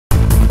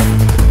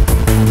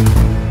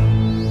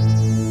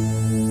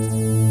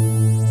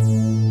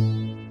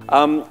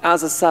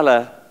as a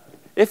seller,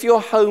 if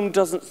your home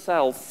doesn't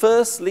sell,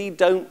 firstly,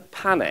 don't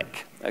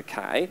panic,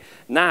 okay?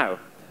 Now,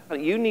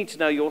 you need to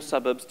know your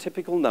suburb's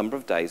typical number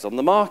of days on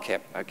the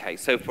market, okay?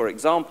 So, for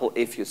example,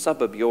 if your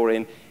suburb you're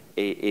in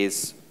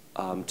is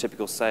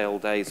typical sale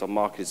days on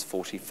market is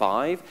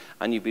 45,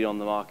 and you've been on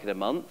the market a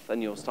month,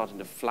 and you're starting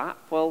to flap,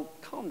 well,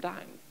 calm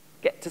down.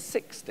 Get to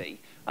 60,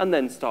 and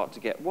then start to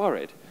get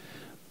worried.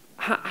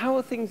 How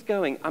are things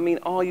going? I mean,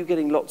 are you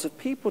getting lots of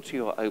people to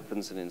your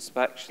opens and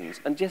inspections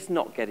and just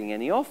not getting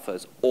any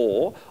offers?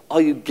 Or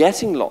are you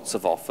getting lots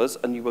of offers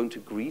and you won't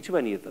agree to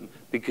any of them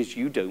because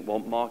you don't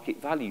want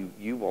market value,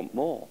 you want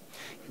more?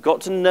 You've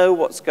got to know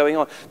what's going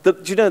on. Do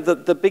you know,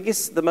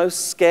 the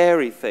most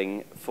scary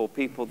thing for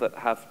people that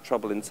have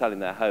trouble in selling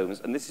their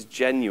homes, and this is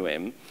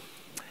genuine,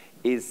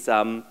 is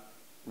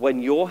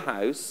when your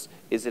house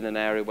is in an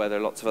area where there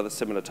are lots of other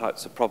similar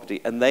types of property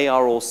and they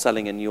are all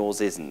selling and yours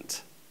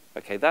isn't.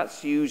 Okay,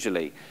 that's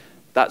usually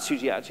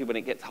actually when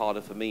it gets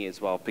harder for me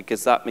as well,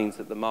 because that means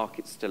that the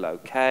market's still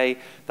okay,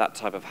 that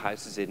type of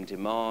house is in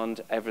demand,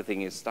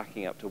 everything is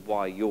stacking up to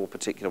why your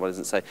particular one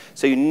isn't so.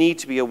 So you need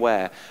to be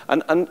aware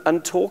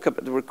and talk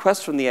about the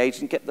request from the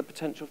agent, get the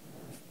potential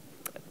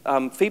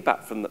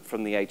feedback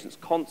from the agents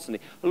constantly.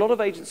 A lot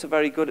of agents are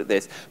very good at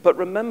this, but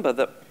remember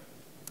that,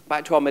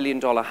 back to our $1 million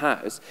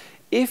house,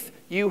 if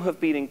you have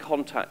been in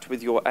contact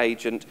with your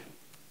agent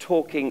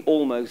talking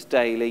almost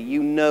daily,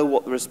 you know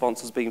what the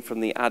response has been from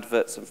the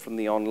adverts and from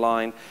the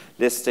online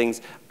listings,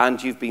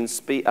 and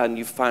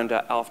you've found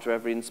out after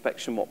every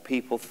inspection what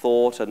people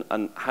thought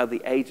and how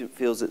the agent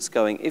feels it's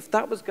going. If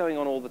that was going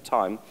on all the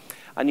time,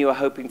 and you were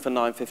hoping for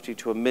 950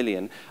 to $1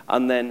 million,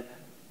 and then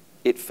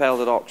it failed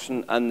at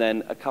auction, and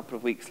then a couple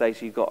of weeks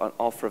later you got an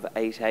offer of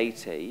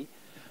 880,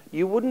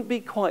 you wouldn't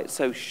be quite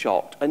so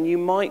shocked, and you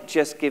might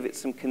just give it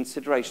some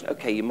consideration.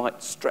 Okay, you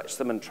might stretch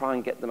them and try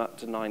and get them up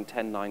to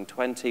 910,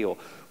 920, or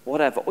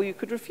whatever, or you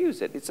could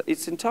refuse it.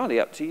 It's entirely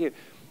up to you.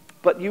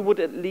 But you would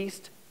at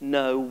least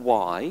know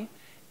why.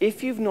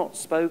 If you've not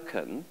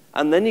spoken,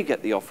 and then you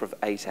get the offer of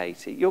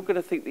 880, you're going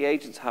to think the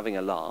agent's having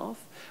a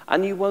laugh,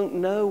 and you won't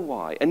know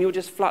why, and you'll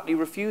just flatly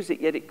refuse it,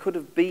 yet it could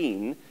have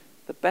been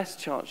the best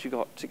chance you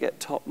got to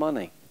get top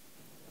money.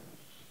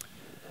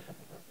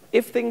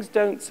 If things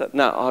don't...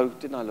 No,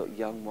 didn't I look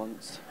young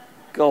once?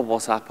 God,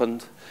 what's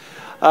happened?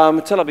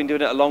 Until I've been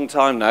doing it a long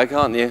time now,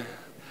 can't you?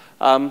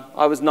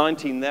 I was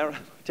 19 there.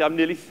 I'm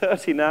nearly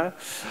 30 now.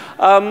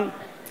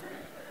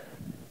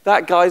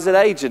 That guy's an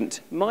agent.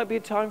 Might be a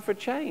time for a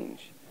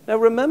change. Now,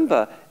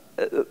 remember,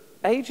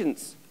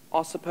 agents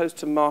are supposed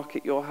to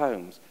market your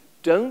homes.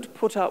 Don't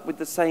put up with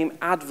the same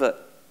advert,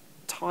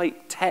 type,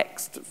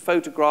 text,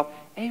 photograph,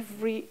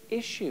 every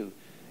issue.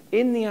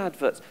 In the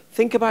adverts,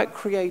 think about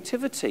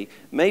creativity.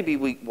 Maybe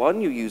week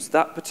 1, you use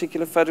that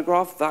particular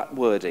photograph, that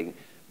wording.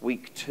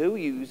 Week 2,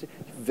 you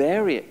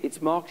vary it.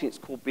 It's marketing. It's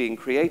called being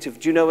creative.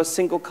 Do you know a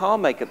single car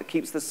maker that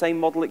keeps the same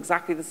model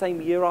exactly the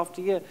same year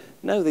after year?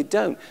 No, they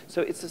don't.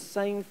 So it's the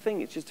same thing.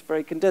 It's just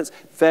very condensed.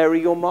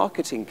 Vary your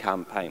marketing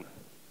campaign.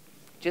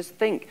 Just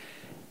think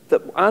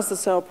that as the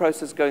sale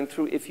process is going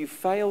through, if you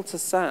fail to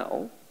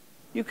sell,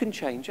 you can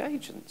change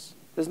agents.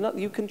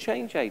 You can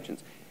change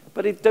agents.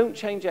 But don't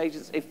change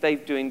agents if they're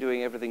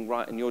doing everything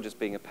right and you're just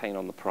being a pain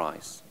on the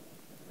price.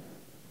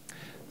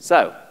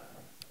 So,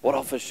 what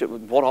offer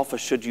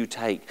should you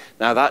take?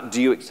 Now,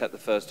 do you accept the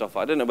first offer?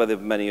 I don't know whether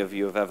many of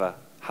you have ever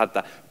had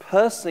that.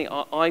 Personally,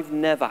 I've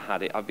never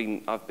had it. I've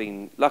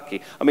been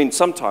lucky. I mean,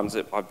 sometimes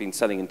I've been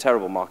selling in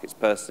terrible markets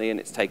personally, and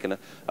it's taken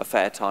a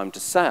fair time to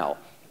sell.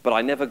 But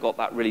I never got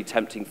that really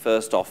tempting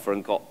first offer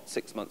and got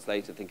 6 months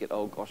later thinking,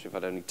 oh gosh, if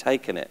I'd only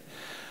taken it.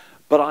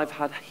 But I've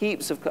had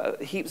heaps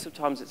of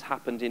times it's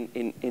happened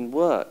in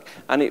work.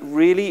 And it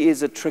really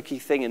is a tricky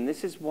thing. And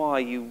this is why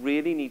you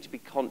really need to be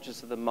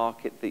conscious of the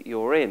market that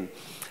you're in.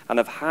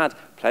 And I've had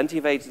plenty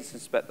of agents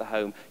inspect the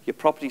home. Your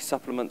property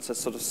supplements are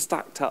sort of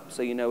stacked up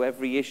so you know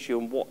every issue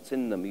and what's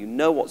in them. You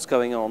know what's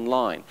going on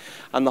online.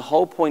 And the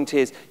whole point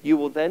is you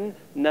will then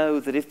know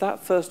that if that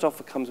first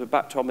offer comes, we're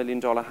back to our $1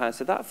 million house,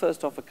 if that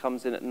first offer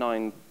comes in at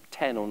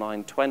 910 or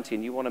 920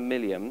 and you want $1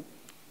 million,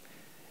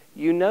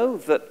 you know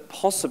that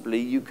possibly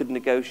you could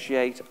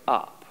negotiate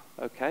up,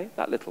 okay?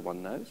 That little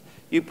one knows.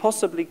 You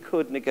possibly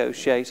could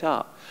negotiate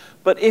up.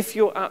 But if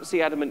you're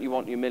absolutely adamant you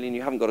want your $1 million,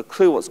 you haven't got a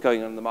clue what's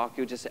going on in the market,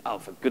 you'll just say, oh,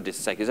 for goodness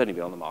sake, it's only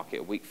been on the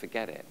market a week,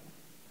 forget it.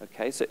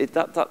 Okay, so you've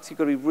got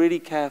to be really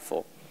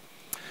careful.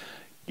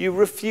 You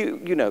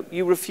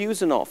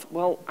refuse an offer.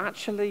 Well,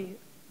 actually,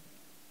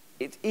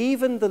 it's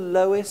even the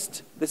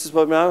lowest. This is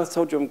what I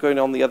told you I'm going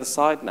on the other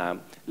side now.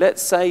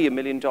 Let's say you're $1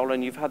 million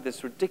and you've had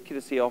this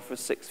ridiculously offer of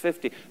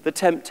 $650. The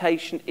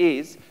temptation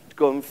is to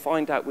go and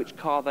find out which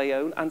car they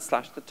own and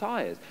slash the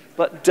tires.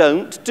 But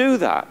don't do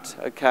that,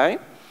 okay?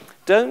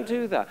 Don't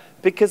do that,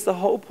 because the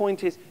whole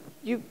point is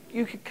you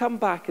could come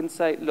back and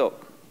say,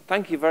 look,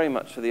 thank you very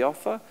much for the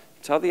offer.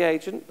 Tell the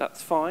agent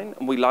that's fine,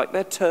 and we like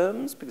their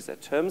terms because their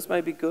terms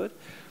may be good,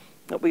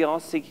 that we are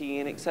seeking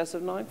in excess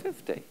of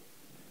 $950.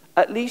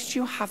 at least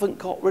you haven't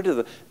got rid of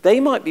them. They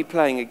might be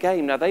playing a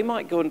game. Now, they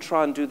might go and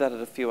try and do that at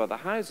a few other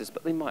houses,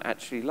 but they might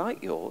actually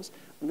like yours,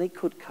 and they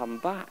could come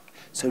back.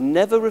 So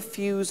never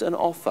refuse an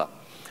offer.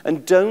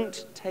 And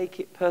don't take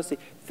it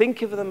personally.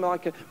 Think of them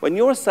like when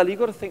you're a seller, you've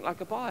got to think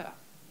like a buyer.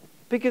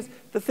 Because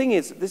the thing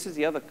is, this is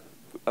the other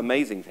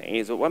amazing thing,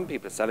 is that when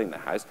people are selling their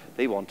house,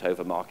 they want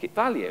over market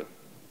value.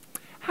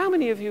 How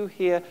many of you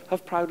here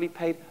have proudly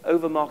paid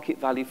over market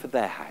value for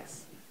their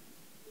house?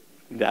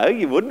 No,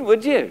 you wouldn't,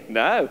 would you?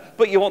 No.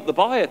 But you want the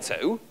buyer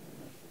to.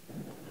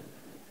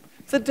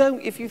 So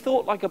don't, if you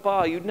thought like a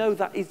buyer, you'd know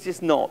that is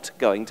just not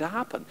going to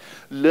happen.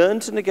 Learn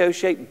to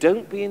negotiate.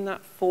 Don't be in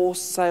that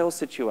forced sale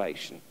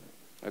situation,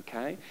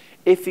 okay?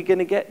 If you're going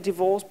to get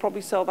divorced,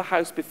 probably sell the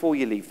house before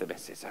you leave the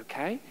missus,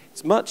 okay?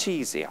 It's much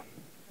easier.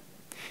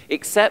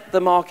 Except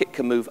the market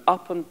can move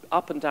up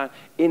and down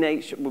in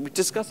we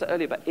discussed it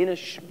earlier, but in a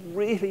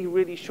really,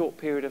 really short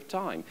period of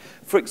time.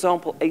 For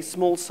example, a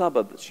small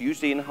suburb that's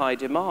usually in high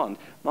demand,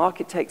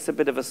 market takes a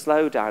bit of a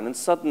slowdown, and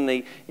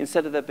suddenly,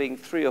 instead of there being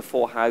 3 or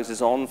 4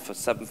 houses on for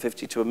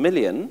 750 to $1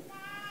 million,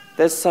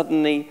 there's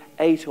suddenly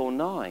 8 or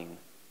 9.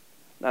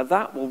 Now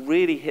that will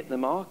really hit the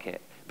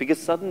market, because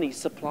suddenly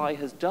supply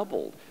has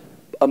doubled,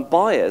 and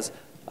buyers,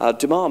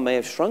 demand may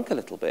have shrunk a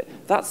little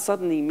bit. That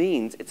suddenly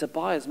means it's a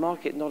buyer's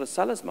market, not a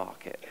seller's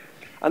market.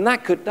 And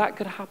that could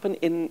happen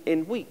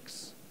in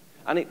weeks.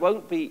 And it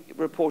won't be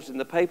reported in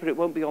the paper, it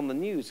won't be on the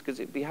news, because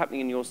it'd be happening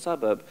in your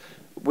suburb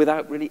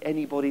without really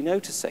anybody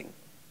noticing.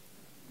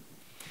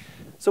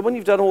 So when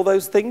you've done all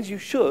those things, you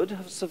should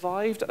have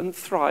survived and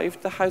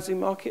thrived the housing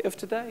market of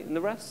today. And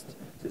the rest,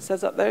 as it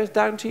says up there, is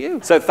down to you.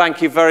 So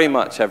thank you very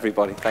much,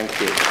 everybody. Thank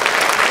you.